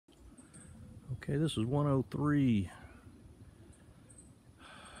Okay, this is 103.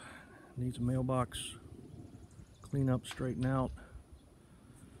 Needs a mailbox clean up, straighten out.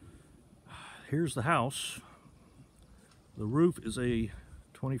 Here's the house. The roof is a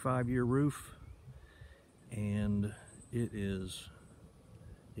 25-year roof and it is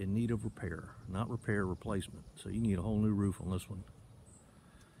in need of repair. Not repair, replacement. So you need a whole new roof on this one.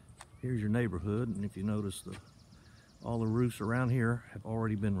 Here's your neighborhood, and if you notice, all the roofs around here have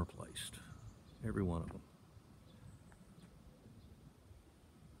already been replaced. Every one of them.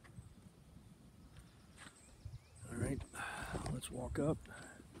 Alright, let's walk up.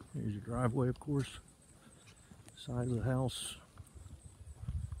 Here's your driveway, of course. Side of the house.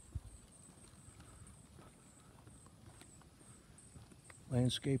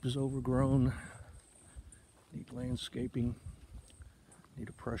 Landscape is overgrown. Need landscaping. Need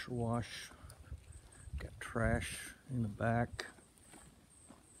a pressure wash. Got trash in the back.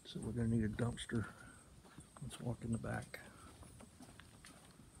 So we're going to need a dumpster. Let's walk in the back.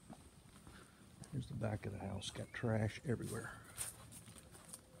 Here's the back of the house. Got trash everywhere.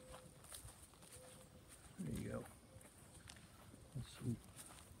 There you go. Let's see.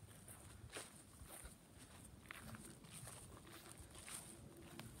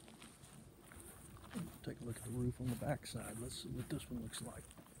 Take a look at the roof on the back side. Let's see what this one looks like.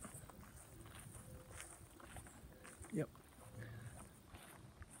 Yep.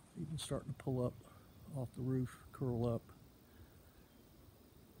 Even starting to pull up off the roof, curl up.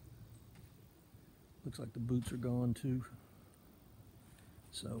 Looks like the boots are gone too.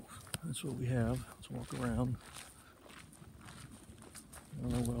 So that's what we have. Let's walk around. I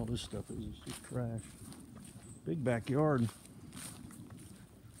don't know what all this stuff is. It's just trash. Big backyard.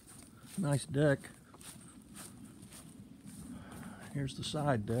 Nice deck. Here's the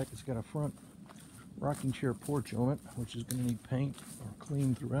side deck. It's got a front rocking chair porch on it, which is going to need paint or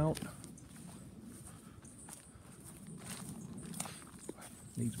clean throughout.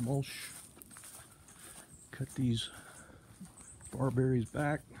 Needs mulch. Cut these barberries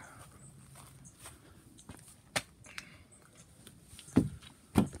back.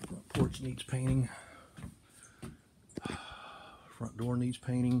 Front porch needs painting. Front door needs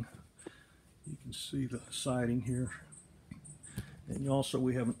painting. You can see the siding here. And also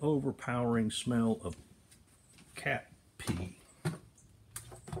we have an overpowering smell of cat pee.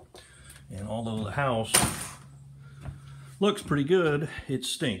 And although the house looks pretty good, it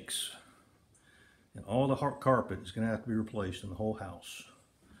stinks. And all the carpet is going to have to be replaced in the whole house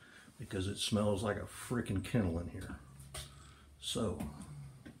because it smells like a freaking kennel in here. So,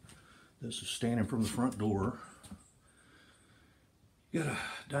 this is standing from the front door. You got a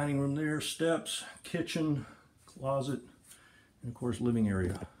dining room there, steps, kitchen, closet, and of course living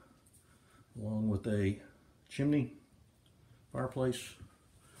area, along with a chimney, fireplace.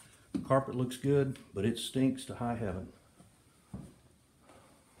 The carpet looks good, but it stinks to high heaven.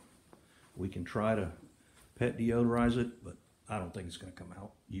 We can try to pet deodorize it, but I don't think it's going to come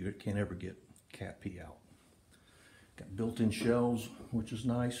out. You can't ever get cat pee out. Got built-in shelves, which is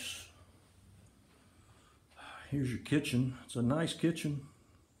nice. Here's your kitchen. It's a nice kitchen.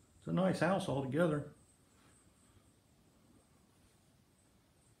 It's a nice house altogether.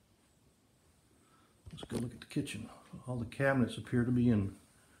 Let's go look at the kitchen. All the cabinets appear to be in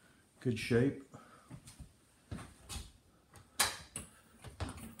good shape.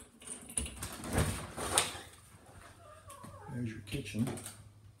 There's your kitchen.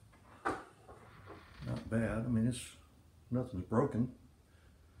 Not bad. I mean, nothing's broken.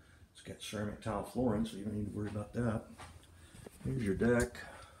 It's got ceramic tile flooring, so you don't need to worry about that. Here's your deck.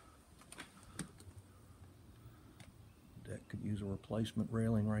 Deck could use a replacement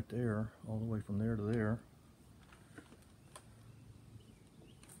railing right there, all the way from there to there.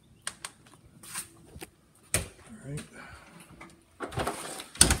 All right.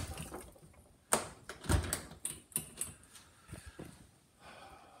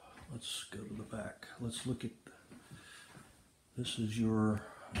 Let's go to the back. Let's look at, this is your,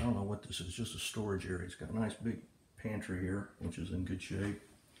 I don't know what this is, just a storage area. It's got a nice big pantry here, which is in good shape.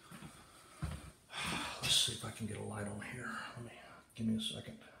 Let's see if I can get a light on here. Give me a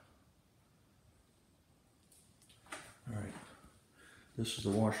second. All right, this is the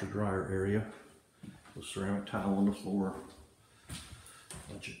washer dryer area with ceramic tile on the floor.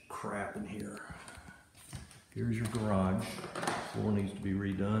 Bunch of crap in here. Here's your garage. Floor needs to be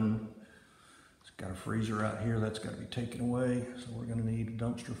redone. It's got a freezer out here that's got to be taken away, so we're going to need a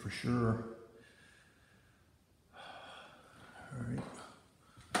dumpster for sure. All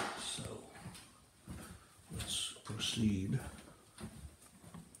right, so let's proceed.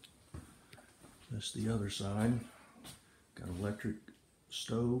 That's the other side. Got an electric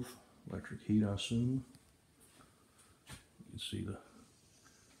stove, electric heat, I assume. You can see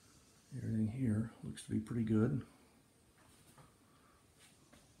everything here looks to be pretty good.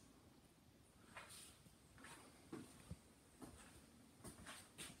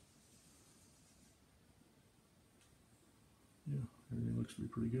 Yeah, everything looks to be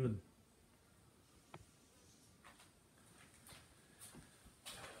pretty good.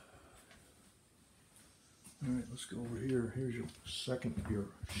 All right, let's go over here. Here's your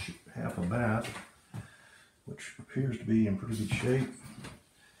half a bath, which appears to be in pretty good shape.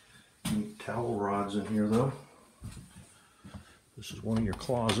 Neat towel rods in here though. This is one of your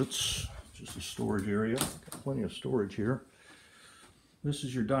closets, just a storage area. Got plenty of storage here. This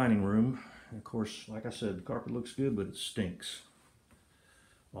is your dining room. And of course, like I said, the carpet looks good, but it stinks.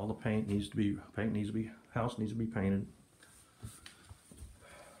 All the house needs to be painted.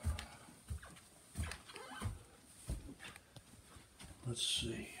 Let's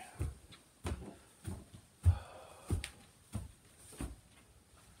see.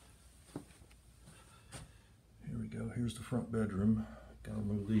 Here we go. Here's the front bedroom. Gotta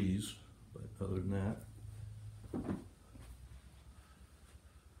remove these, but other than that.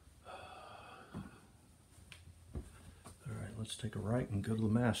 All right, let's take a right and go to the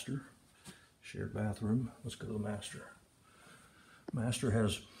master. Shared bathroom. Let's go to the master. Master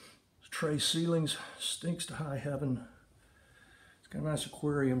has tray ceilings, stinks to high heaven. Got a nice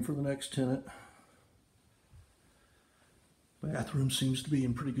aquarium for the next tenant. Bathroom seems to be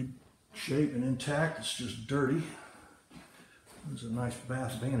in pretty good shape and intact. It's just dirty. There's a nice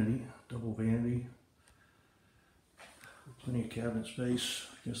bath vanity, double vanity. Plenty of cabinet space.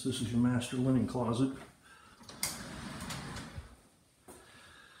 I guess this is your master linen closet.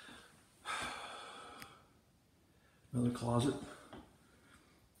 Another closet.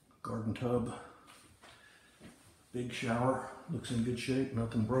 Garden tub. Big shower, looks in good shape,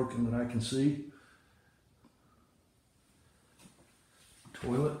 nothing broken that I can see.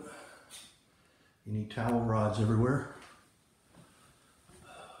 Toilet, you need towel rods everywhere.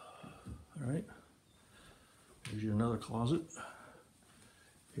 All right, here's your another closet.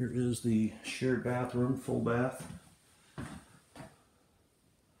 Here is the shared bathroom, full bath. All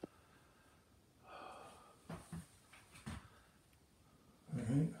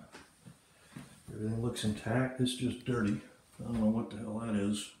right. Everything looks intact. It's just dirty. I don't know what the hell that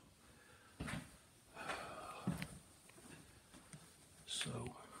is. So,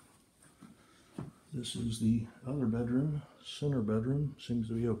 this is the other bedroom. Center bedroom. Seems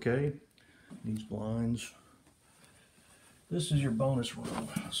to be okay. Needs blinds. This is your bonus room.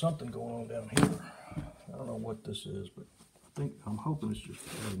 Something going on down here. I don't know what this is, but I'm hoping it's just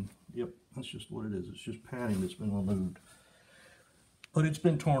padding. Yep, that's just what it is. It's just padding that's been removed. But it's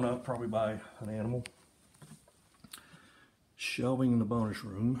been torn up, probably by an animal. Shelving in the bonus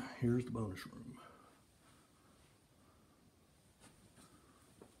room. Here's the bonus room.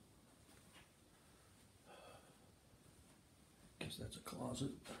 Guess that's a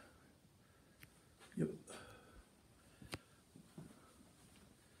closet. Yep.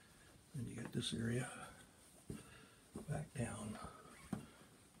 And you got this area. Back down.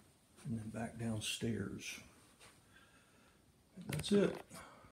 And then back downstairs. That's it.